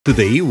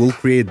Today we'll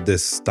create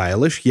this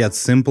stylish yet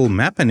simple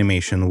map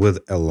animation with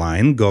a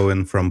line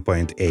going from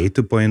point A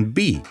to point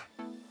B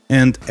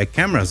and a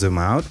camera zoom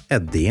out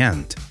at the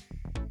end.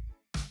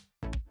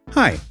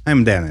 Hi,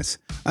 I'm Dennis.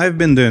 I've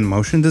been doing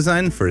motion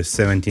design for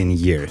 17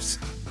 years.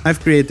 I've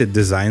created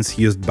designs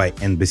used by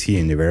NBC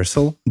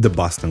Universal, the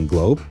Boston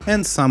Globe,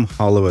 and some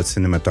Hollywood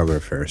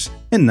cinematographers.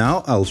 And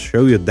now I'll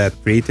show you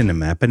that creating a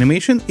map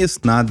animation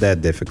is not that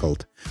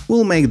difficult.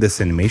 We'll make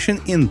this animation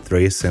in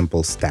 3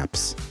 simple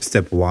steps.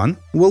 Step 1.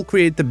 We'll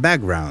create the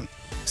background.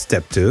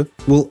 Step 2.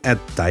 We'll add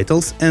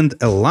titles and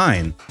a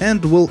line,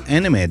 and we'll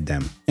animate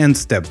them. And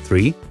step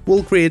 3.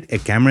 We'll create a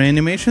camera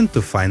animation to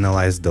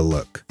finalize the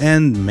look.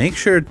 And make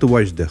sure to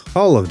watch the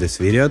whole of this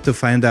video to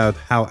find out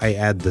how I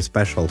add the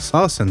special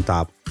sauce on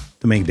top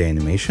to make the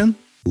animation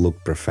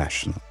look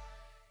professional.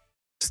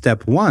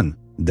 Step 1.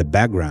 The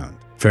background.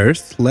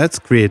 First, let's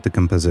create the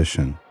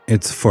composition.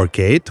 It's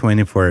 4K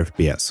 24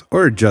 FPS,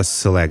 or just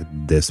select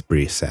this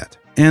preset.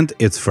 And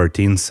it's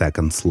 14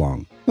 seconds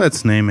long.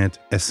 Let's name it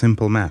a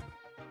simple map.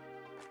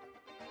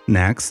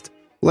 Next,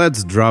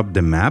 let's drop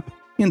the map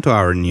into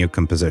our new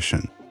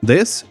composition.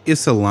 This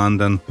is a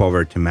London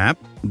poverty map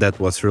that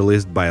was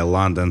released by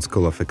London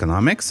School of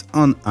Economics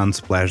on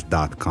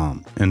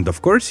Unsplash.com. And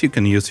of course, you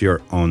can use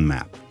your own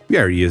map. We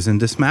are using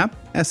this map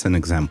as an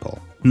example.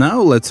 Now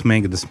let's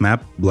make this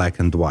map black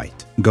and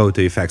white. Go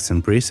to Effects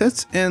and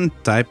Presets and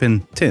type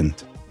in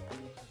Tint.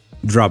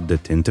 Drop the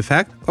tint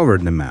effect over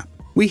the map.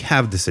 We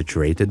have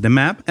desaturated the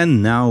map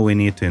and now we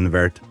need to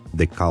invert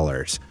the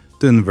colors.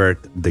 To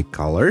invert the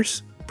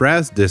colors,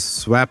 press this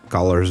Swap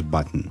Colors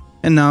button.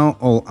 And now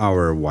all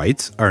our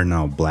whites are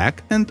now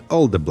black and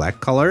all the black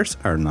colors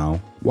are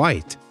now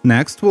white.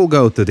 Next we'll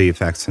go to the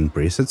Effects and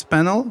Presets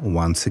panel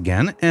once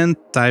again and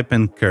type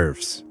in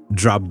Curves.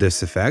 Drop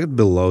this effect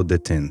below the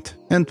tint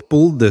and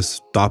pull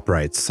this top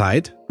right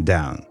side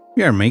down.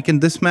 We are making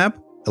this map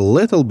a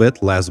little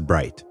bit less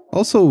bright.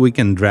 Also, we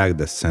can drag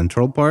the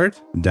central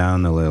part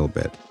down a little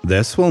bit.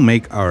 This will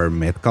make our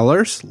mid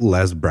colors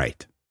less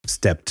bright.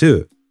 Step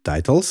 2.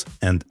 Titles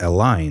and a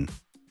line.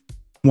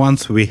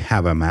 Once we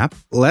have a map,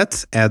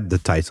 let's add the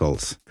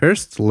titles.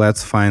 First,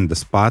 let's find the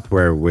spot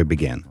where we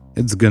begin.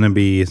 It's gonna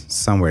be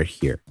somewhere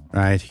here,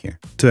 right here.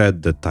 To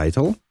add the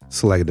title,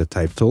 select the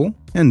Type tool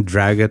and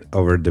drag it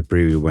over the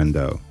preview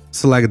window.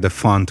 Select the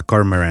font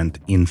Cormorant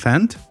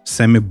Infant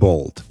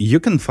Semi-Bold. You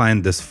can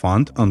find this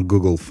font on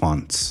Google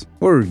Fonts,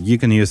 or you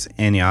can use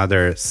any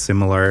other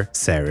similar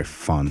serif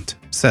font.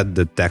 Set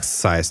the text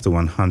size to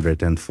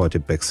 140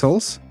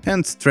 pixels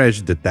and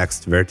stretch the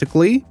text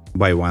vertically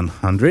by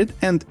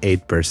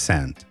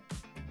 108%.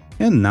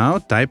 And now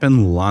type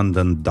in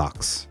London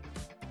Docks.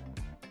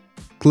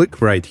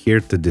 Click right here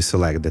to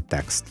deselect the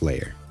text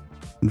layer.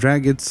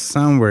 Drag it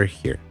somewhere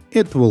here.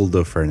 It will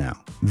do for now.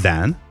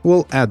 Then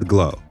we'll add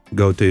glow.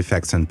 Go to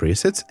Effects and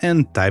Presets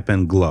and type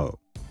in glow.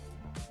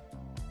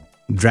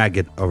 Drag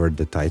it over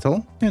the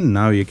title and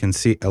now you can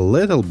see a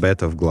little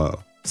bit of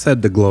glow.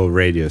 Set the glow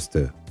radius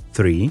to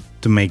 3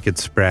 to make it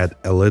spread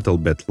a little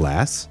bit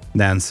less.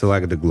 Then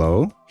select the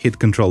glow, hit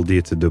Ctrl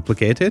D to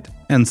duplicate it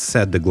and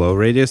set the glow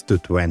radius to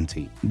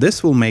 20.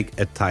 This will make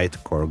a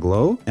tight core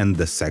glow and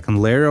the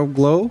second layer of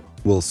glow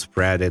will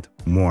spread it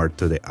more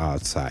to the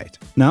outside.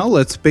 Now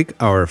let's pick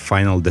our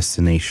final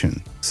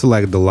destination.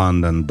 Select the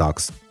London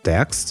Docks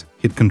text,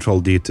 hit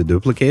Ctrl D to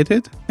duplicate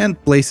it and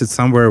place it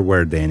somewhere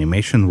where the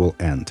animation will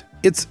end.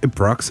 It's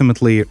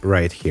approximately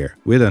right here.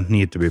 We don't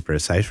need to be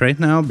precise right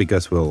now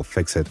because we'll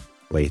fix it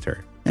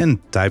later.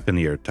 And type in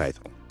your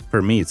title.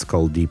 For me it's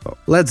called Depot.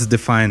 Let's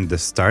define the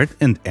start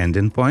and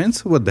ending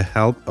points with the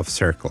help of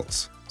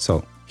circles.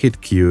 So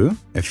hit Q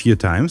a few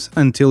times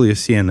until you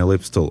see an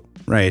ellipse tool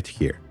right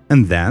here.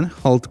 And then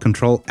hold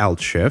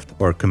Ctrl-Alt-Shift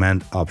or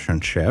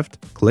Command-Option-Shift,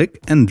 click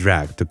and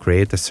drag to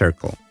create a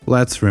circle.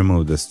 Let's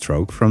remove the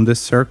stroke from this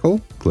circle,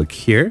 click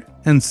here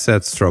and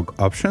set stroke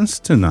options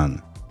to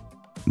none.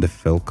 The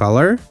fill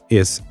color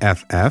is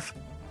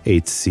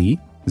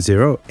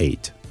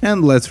FF8C08.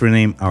 And let's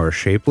rename our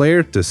shape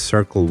layer to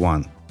Circle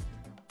 1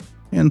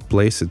 and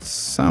place it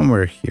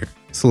somewhere here.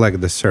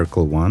 Select the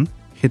Circle 1,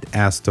 hit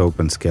S to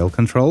open scale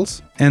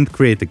controls and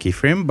create a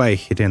keyframe by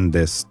hitting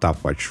this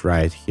stopwatch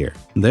right here.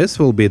 This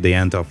will be the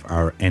end of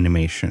our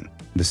animation.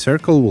 The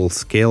circle will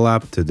scale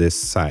up to this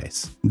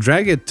size.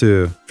 Drag it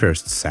to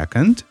first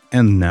second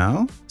and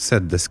now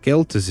set the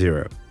scale to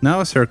 0.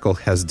 Now a circle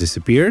has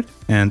disappeared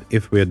and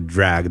if we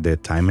drag the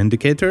time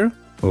indicator,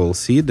 we'll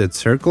see that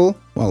circle,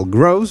 well,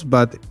 grows,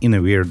 but in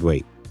a weird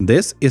way.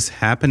 This is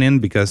happening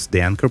because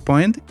the anchor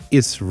point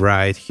is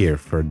right here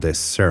for this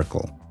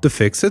circle. To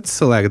fix it,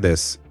 select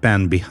this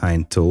Pan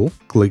Behind tool,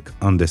 click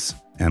on this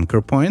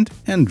anchor point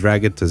and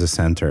drag it to the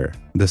center.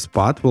 The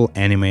spot will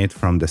animate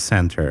from the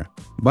center,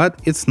 but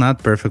it's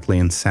not perfectly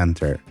in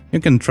center. You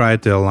can try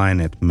to align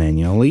it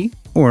manually,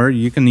 or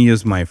you can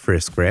use my free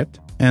script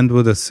and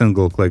with a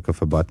single click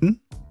of a button,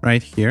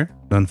 right here,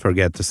 don't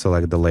forget to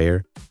select the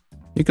layer,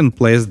 you can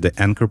place the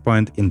anchor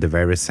point in the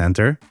very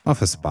center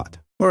of a spot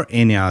or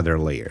any other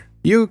layer.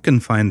 You can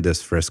find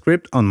this free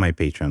script on my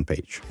Patreon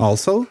page.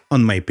 Also,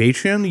 on my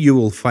Patreon you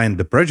will find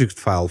the project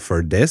file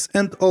for this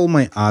and all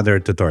my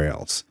other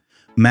tutorials.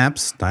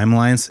 Maps,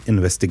 timelines,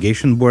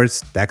 investigation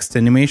boards, text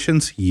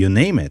animations, you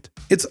name it.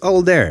 It's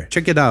all there.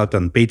 Check it out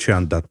on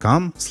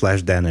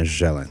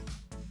patreon.com/DenisZhelin.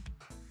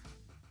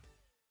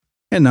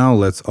 And now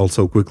let's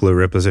also quickly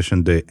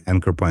reposition the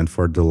anchor point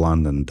for the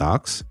London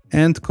docks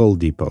and coal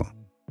depot.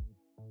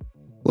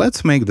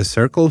 Let's make the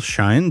circle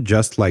shine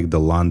just like the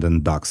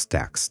London docks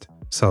text.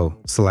 So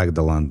select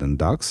the London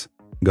docks,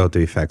 go to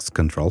Effects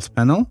Controls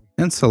panel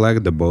and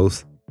select the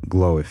both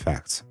glow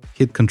effects.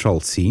 Hit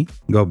Ctrl+C,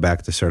 go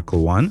back to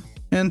Circle 1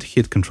 and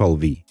hit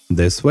Ctrl+V.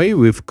 This way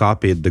we've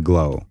copied the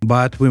glow,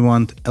 but we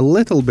want a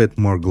little bit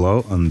more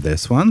glow on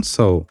this one,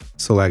 so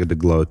select the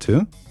glow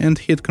too and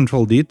hit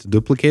Ctrl+D to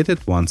duplicate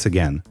it once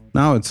again.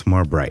 Now it's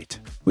more bright.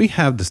 We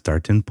have the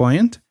starting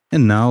point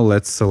and now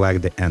let's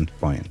select the end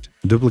point.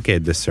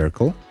 Duplicate the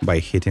circle by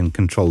hitting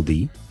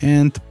Ctrl+D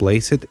and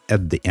place it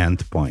at the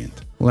end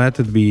point. Let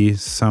it be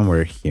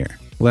somewhere here.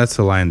 Let's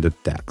align the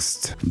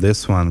text.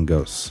 This one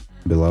goes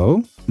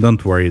below.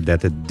 Don't worry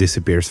that it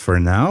disappears for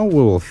now,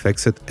 we will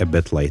fix it a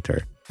bit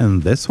later.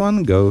 And this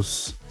one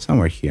goes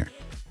somewhere here.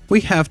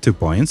 We have 2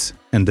 points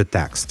and the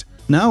text.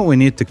 Now we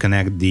need to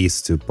connect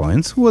these 2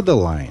 points with a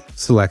line.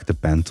 Select the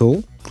pen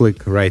tool,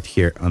 click right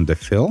here on the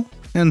fill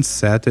and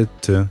set it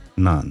to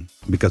none,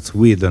 because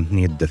we don't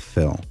need the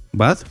fill,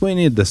 but we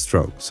need the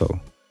stroke. So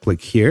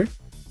click here,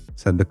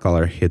 set the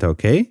color, hit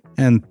OK,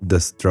 and the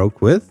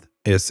stroke width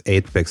is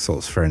 8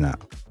 pixels for now.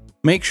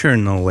 Make sure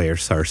no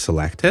layers are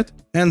selected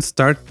and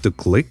start to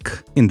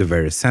click in the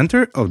very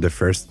center of the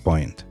first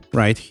point,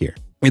 right here.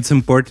 It's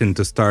important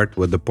to start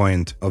with the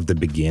point of the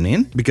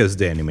beginning, because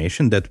the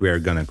animation that we are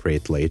gonna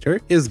create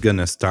later is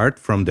gonna start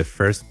from the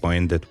first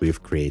point that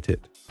we've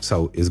created.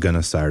 So it's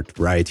gonna start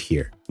right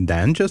here.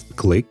 Then just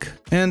click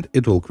and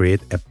it will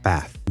create a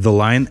path. The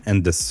line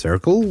and the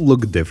circle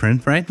look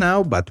different right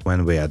now, but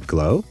when we add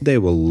glow, they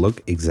will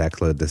look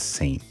exactly the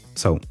same.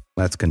 So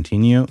let's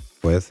continue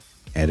with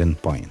adding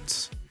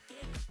points.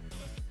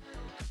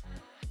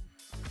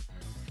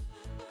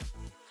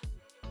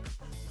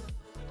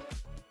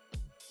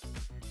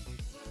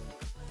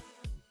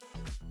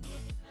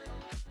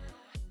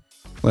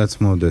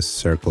 Let's move this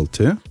circle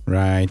too,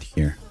 right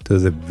here, to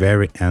the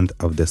very end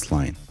of this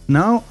line.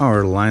 Now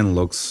our line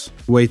looks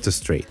way too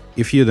straight.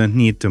 If you don't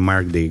need to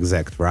mark the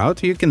exact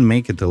route, you can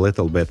make it a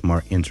little bit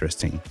more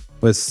interesting.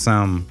 With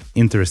some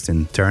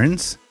interesting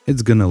turns,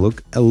 it's gonna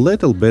look a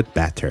little bit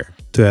better.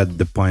 To add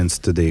the points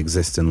to the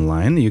existing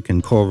line, you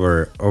can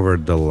hover over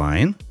the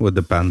line with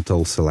the pen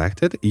tool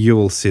selected. You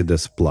will see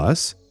this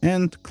plus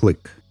and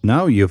click.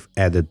 Now you've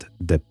added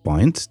the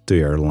point to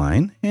your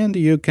line and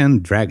you can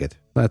drag it.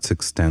 Let's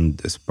extend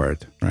this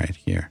part right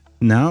here.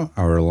 Now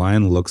our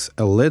line looks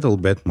a little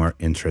bit more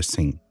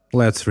interesting.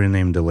 Let's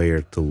rename the layer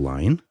to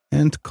line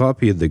and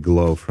copy the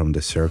glow from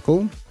the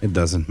circle. It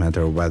doesn't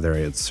matter whether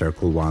it's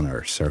circle 1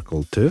 or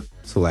circle 2.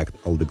 Select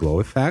all the glow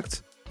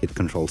effects, hit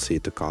Ctrl+C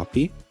to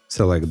copy,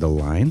 select the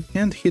line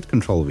and hit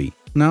Ctrl+V.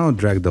 Now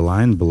drag the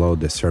line below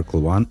the circle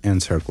 1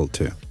 and circle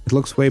 2. It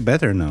looks way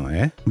better now,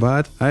 eh?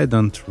 But I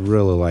don't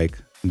really like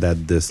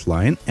that this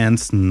line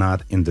ends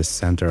not in the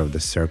center of the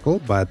circle,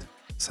 but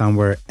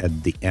somewhere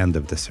at the end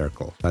of the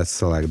circle. Let's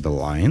select the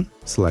line,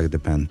 select the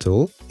pen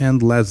tool,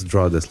 and let's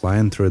draw this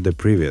line through the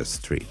previous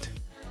street.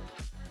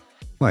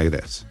 Like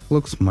this.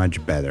 Looks much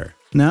better.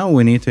 Now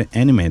we need to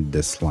animate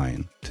this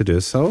line. To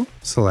do so,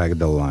 select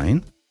the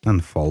line,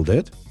 unfold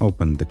it,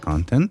 open the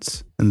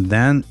contents, and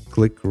then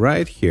click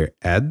right here,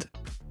 Add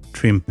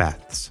Trim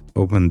Paths.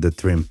 Open the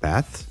trim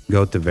path,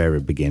 go to very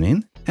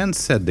beginning, and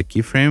set the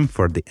keyframe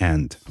for the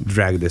end.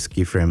 Drag this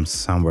keyframe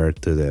somewhere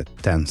to the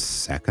 10th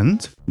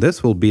second.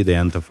 This will be the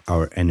end of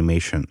our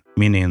animation,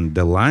 meaning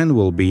the line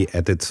will be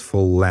at its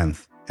full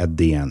length at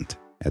the end.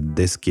 At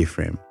this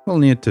keyframe, we'll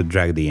need to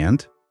drag the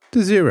end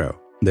to 0.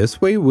 This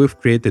way we've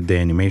created the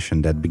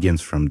animation that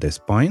begins from this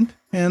point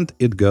and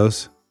it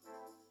goes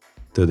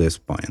to this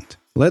point.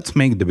 Let's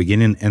make the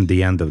beginning and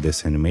the end of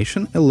this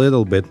animation a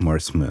little bit more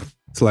smooth.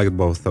 Select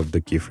both of the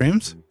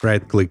keyframes,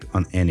 right-click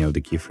on any of the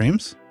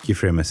keyframes,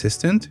 Keyframe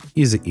Assistant,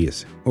 Easy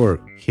Ease,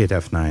 or hit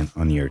F9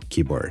 on your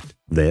keyboard.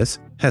 This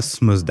has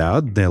smoothed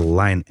out the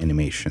line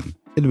animation.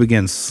 It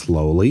begins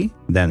slowly,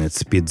 then it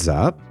speeds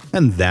up,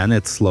 and then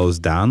it slows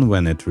down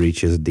when it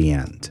reaches the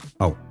end.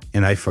 Oh,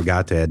 and I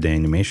forgot to add the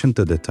animation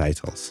to the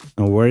titles.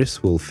 No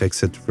worries, we'll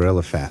fix it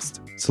really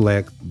fast.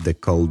 Select the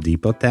Coal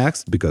Depot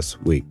text because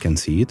we can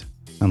see it,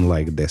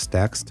 unlike this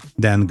text.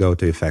 Then go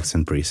to Effects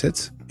and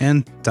Presets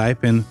and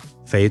type in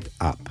Fade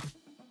Up.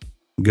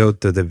 Go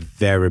to the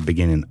very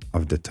beginning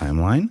of the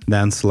timeline,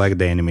 then select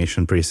the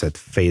animation preset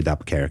Fade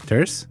Up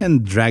Characters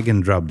and drag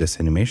and drop this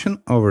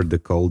animation over the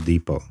Coal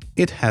Depot.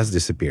 It has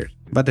disappeared.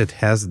 but it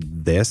has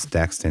this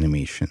text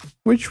animation,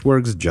 which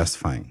works just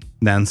fine.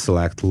 Then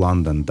select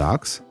London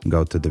Docks,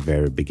 go to the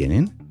very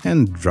beginning,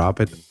 and drop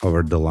it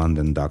over the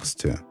London Docks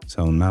too.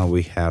 So now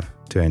we have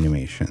two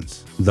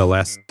animations. The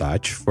last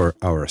touch for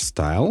our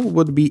style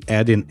would be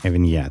adding a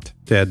vignette.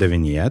 To add a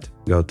vignette,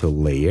 go to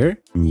Layer,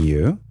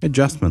 New,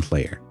 Adjustment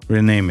Layer.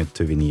 Rename it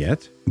to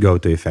Vignette, go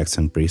to Effects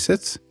and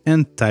Presets,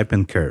 and type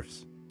in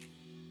Curves.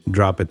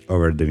 Drop it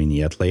over the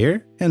vignette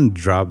layer and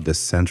drop the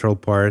central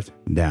part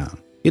down.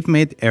 It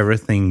made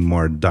everything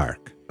more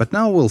dark, but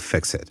now we'll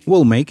fix it.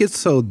 We'll make it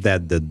so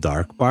that the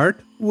dark part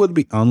would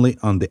be only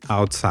on the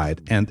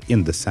outside, and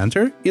in the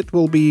center it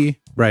will be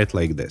right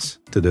like this.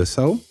 To do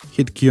so,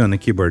 hit Q on the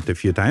keyboard a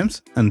few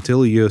times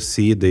until you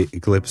see the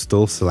ellipse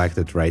tool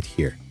selected right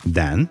here.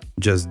 Then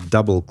just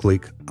double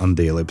click on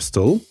the ellipse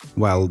tool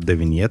while the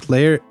vignette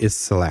layer is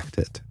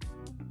selected.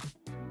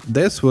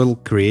 This will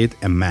create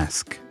a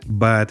mask,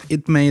 but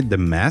it made the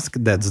mask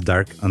that's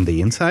dark on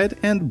the inside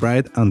and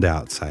bright on the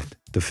outside.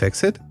 To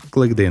fix it,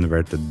 click the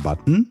inverted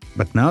button,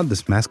 but now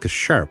this mask is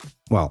sharp.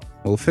 Well,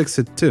 we'll fix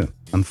it too.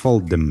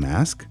 Unfold the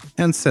mask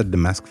and set the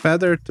mask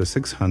feather to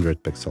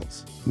 600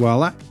 pixels.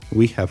 Voila,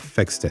 we have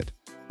fixed it.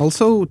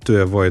 Also,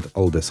 to avoid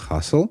all this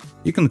hassle,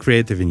 you can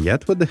create a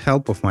vignette with the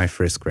help of my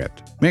free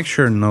script. Make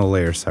sure no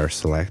layers are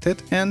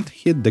selected and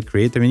hit the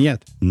Create a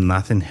Vignette.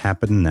 Nothing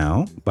happened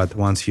now, but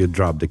once you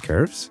drop the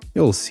curves,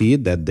 you'll see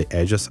that the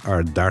edges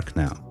are dark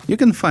now. You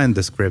can find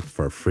the script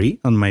for free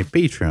on my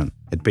Patreon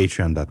at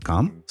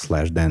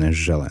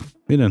patreon.com/DennisJelin.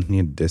 We don't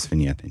need this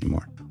vignette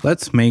anymore.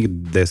 Let's make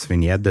this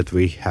vignette that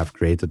we have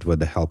created with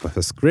the help of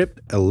a script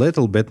a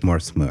little bit more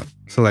smooth.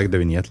 Select the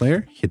vignette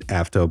layer, hit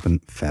F to open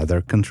feather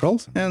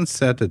controls and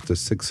set it to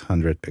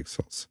 600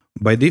 pixels.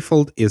 By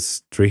default,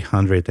 it's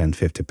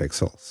 350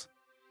 pixels.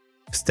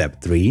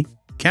 Step 3.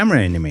 Camera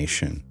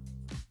animation.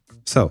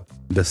 So,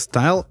 the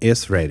style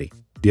is ready.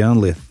 The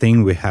only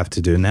thing we have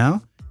to do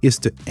now is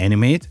to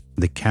animate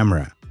the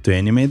camera. To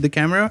animate the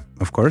camera,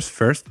 of course,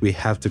 first we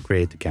have to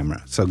create the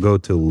camera. So go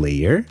to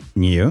Layer,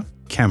 New,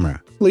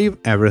 Camera. Leave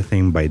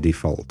everything by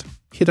default.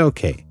 Hit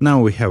OK. Now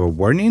we have a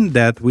warning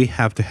that we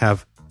have to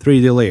have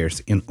 3D layers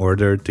in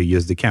order to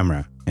use the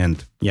camera.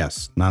 And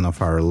yes, none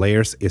of our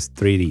layers is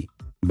 3D,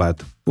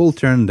 but we'll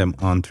turn them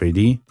on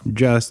 3D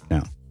just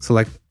now.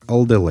 Select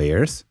all the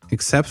layers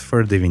except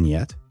for the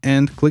vignette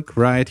and click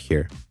right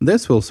here.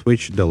 This will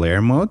switch the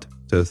layer mode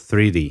to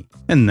 3D.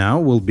 And now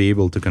we'll be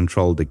able to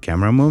control the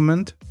camera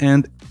movement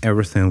and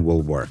everything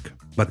will work.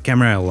 But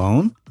camera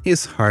alone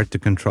is hard to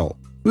control.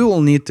 We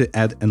will need to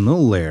add a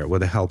null layer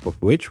with the help of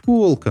which we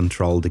will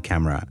control the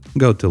camera.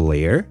 Go to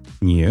Layer,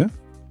 New,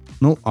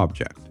 Null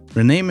Object.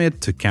 Rename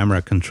it to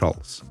Camera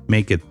Controls.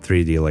 Make it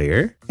 3D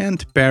layer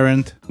and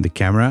parent the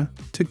camera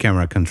to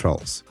Camera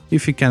Controls.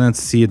 If you cannot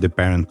see the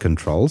parent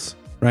controls,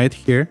 right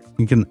here,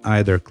 you can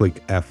either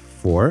click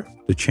F4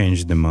 to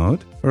change the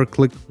mode or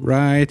click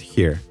right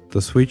here to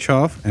switch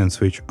off and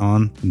switch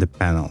on the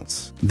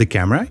panels. The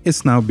camera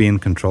is now being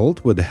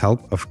controlled with the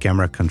help of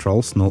Camera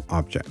Controls Null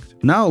Object.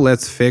 Now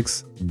let's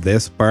fix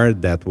this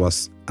part that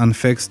was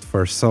unfixed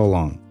for so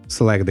long.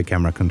 Select the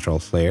Camera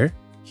Controls layer,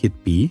 hit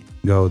P,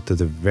 go to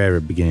the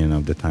very beginning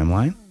of the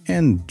timeline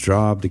and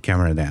drop the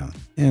camera down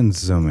and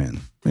zoom in.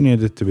 We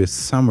need it to be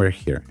somewhere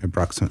here,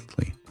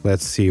 approximately.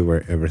 Let's see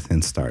where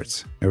everything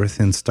starts.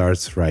 Everything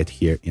starts right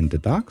here in the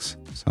docks,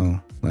 so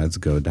let's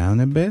go down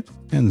a bit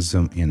and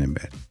zoom in a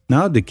bit.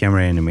 Now the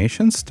camera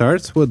animation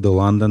starts with the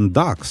London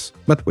Docks.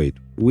 But wait,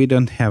 we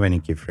don't have any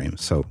keyframes,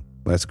 so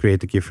let's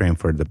create a keyframe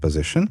for the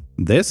position.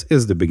 This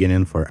is the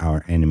beginning for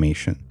our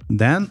animation.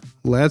 Then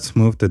let's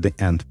move to the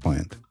end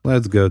point.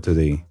 Let's go to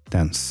the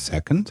 10th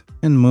second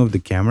and move the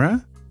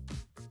camera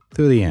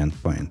to the end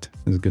point.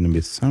 It's gonna be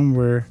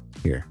somewhere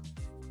here.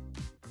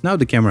 Now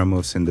the camera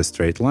moves in the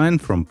straight line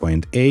from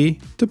point A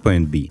to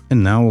point B.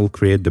 And now we'll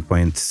create the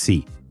point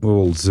C. We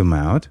will zoom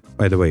out.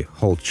 By the way,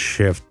 hold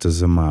Shift to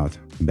zoom out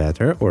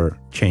better or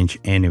change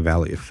any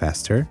value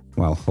faster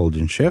while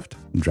holding Shift,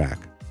 drag.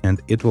 And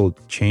it will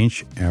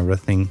change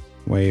everything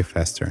way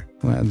faster.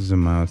 Let's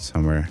zoom out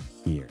somewhere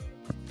here.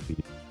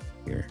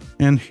 Here.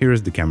 And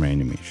here's the camera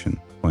animation.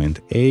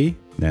 Point A,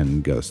 then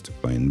it goes to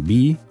point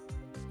B,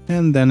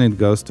 and then it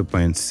goes to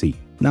point C.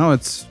 Now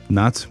it's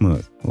not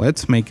smooth.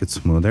 Let's make it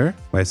smoother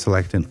by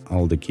selecting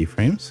all the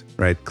keyframes.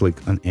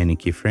 Right-click on any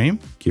keyframe,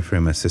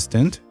 Keyframe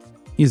Assistant,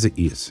 Easy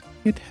Ease.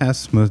 It has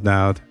smoothed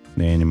out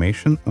the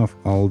animation of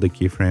all the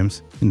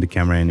keyframes in the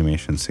camera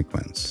animation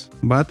sequence,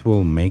 but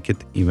we'll make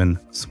it even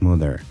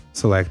smoother.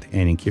 Select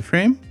any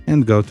keyframe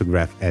and go to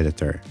Graph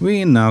Editor.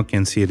 We now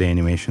can see the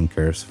animation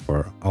curves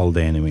for all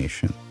the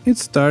animation. It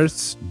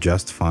starts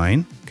just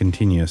fine,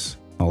 continues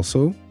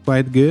also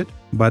quite good,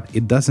 but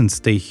it doesn't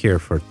stay here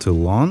for too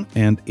long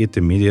and it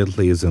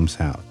immediately zooms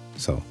out.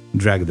 So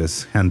drag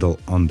this handle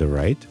on the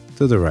right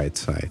to the right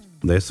side.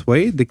 This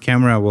way the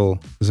camera will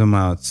zoom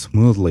out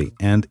smoothly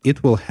and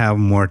it will have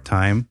more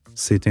time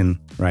sitting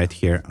right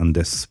here on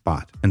this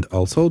spot. And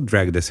also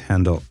drag this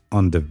handle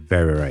on the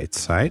very right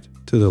side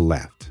to the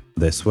left.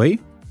 This way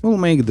we'll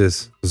make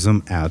this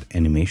zoom out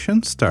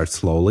animation start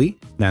slowly,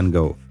 then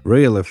go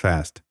really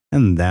fast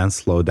and then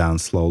slow down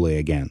slowly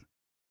again.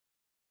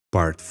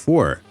 Part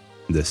 4.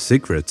 The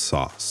secret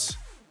sauce.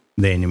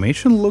 The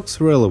animation looks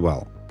really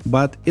well,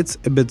 but it's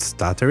a bit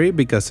stuttery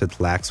because it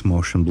lacks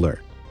motion blur.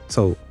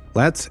 So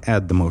let's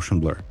add the motion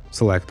blur.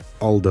 Select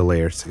all the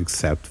layers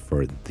except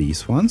for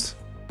these ones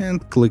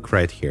and click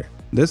right here.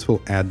 This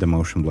will add the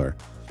motion blur,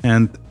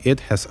 and it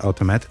has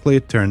automatically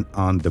turned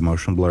on the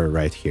motion blur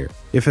right here.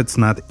 If it's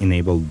not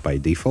enabled by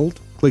default,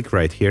 click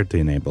right here to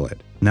enable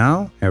it.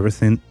 Now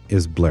everything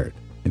is blurred.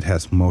 It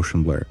has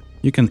motion blur.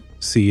 You can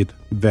see it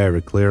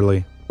very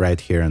clearly right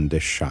here in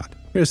this shot.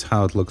 Here's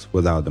how it looks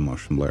without the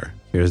motion blur.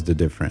 Here's the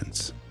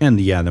difference. And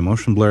yeah, the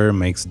motion blur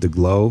makes the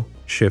glow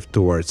shift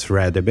towards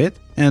red a bit,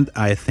 and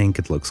I think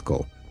it looks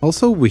cool.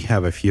 Also, we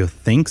have a few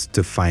things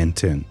to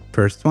fine-tune.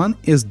 First one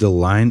is the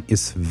line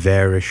is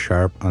very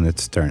sharp on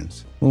its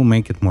turns. We'll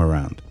make it more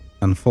round.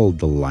 Unfold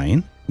the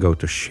line, go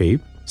to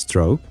Shape,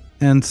 Stroke,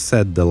 and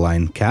set the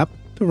line cap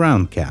to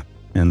round cap,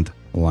 and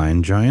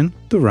line join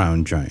to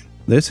round join.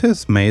 This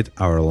has made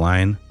our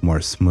line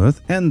more smooth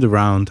and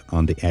round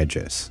on the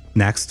edges.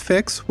 Next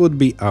fix would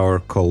be our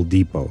Coal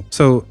Depot.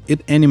 So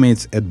it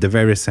animates at the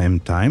very same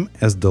time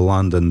as the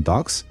London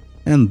docks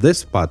and this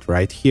spot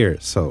right here.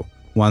 So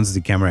once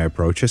the camera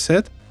approaches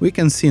it, we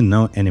can see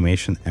no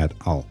animation at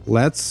all.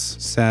 Let's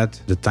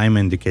set the time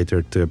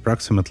indicator to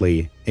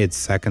approximately 8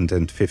 seconds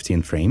and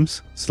 15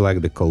 frames.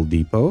 Select the Coal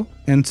Depot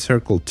and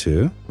circle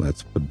 2.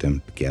 Let's put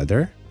them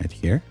together right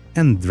here.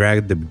 And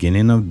drag the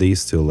beginning of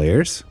these two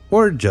layers,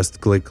 or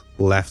just click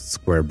left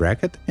square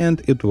bracket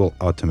and it will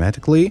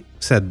automatically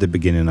set the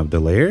beginning of the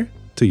layer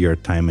to your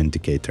time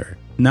indicator.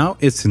 Now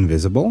it's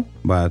invisible,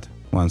 but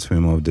once we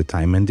move the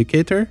time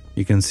indicator,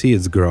 you can see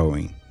it's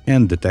growing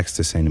and the text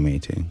is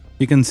animating.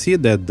 You can see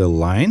that the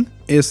line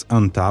is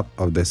on top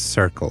of this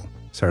circle,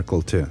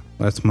 circle 2.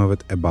 Let's move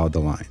it above the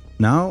line.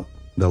 Now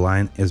the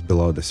line is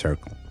below the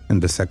circle.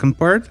 And the second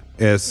part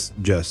is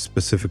just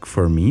specific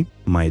for me,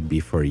 might be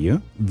for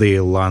you. The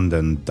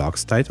London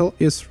docks title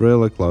is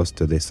really close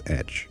to this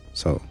edge.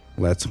 So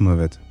let's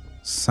move it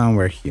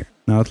somewhere here.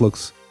 Now it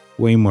looks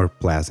way more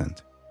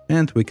pleasant.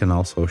 And we can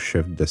also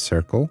shift the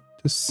circle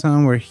to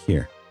somewhere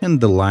here. And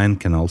the line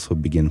can also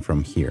begin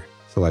from here.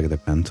 Select the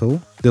pen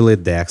tool,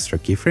 delete the extra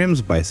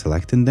keyframes by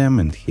selecting them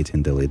and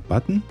hitting the delete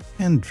button,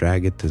 and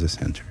drag it to the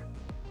center.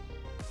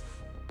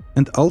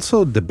 And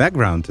also the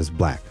background is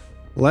black.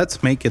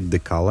 Let's make it the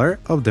color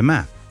of the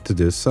map. To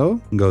do so,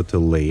 go to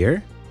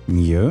Layer,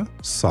 New,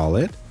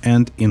 Solid,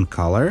 and in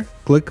Color,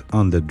 click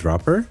on the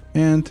dropper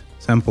and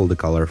sample the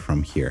color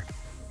from here.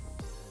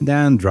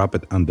 Then drop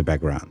it on the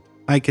background.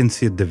 I can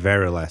see the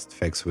very last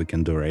fix we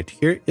can do right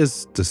here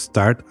is to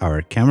start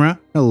our camera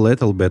a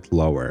little bit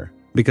lower,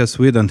 because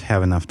we don't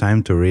have enough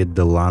time to read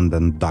the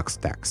London docks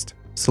text.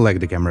 Select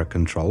the camera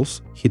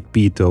controls, hit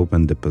P to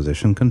open the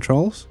position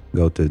controls,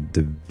 go to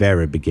the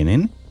very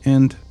beginning,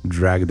 and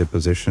drag the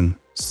position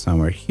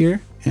somewhere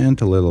here and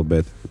a little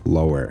bit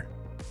lower.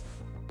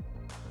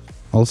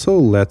 Also,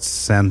 let's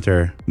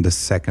center the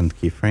second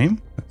keyframe.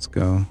 Let's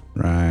go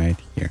right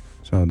here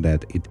so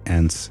that it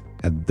ends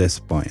at this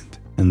point.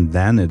 And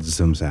then it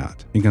zooms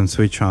out. You can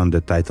switch on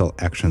the title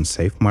action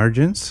safe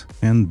margins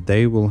and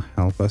they will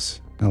help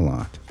us a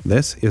lot.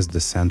 This is the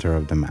center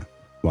of the map.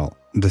 Well,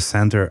 the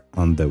center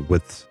on the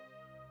width.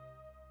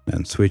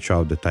 Then switch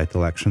off the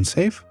title action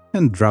safe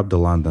and drop the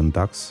London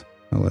docks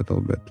a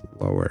little bit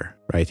lower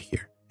right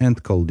here.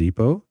 And Coal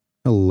Depot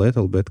a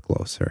little bit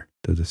closer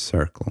to the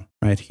circle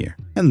right here.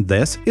 And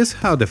this is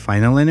how the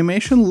final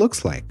animation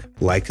looks like.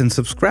 Like and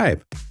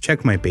subscribe.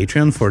 Check my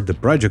Patreon for the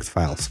project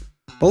files.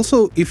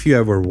 Also, if you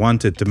ever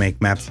wanted to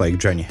make maps like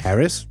Johnny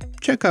Harris,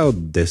 check out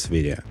this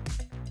video.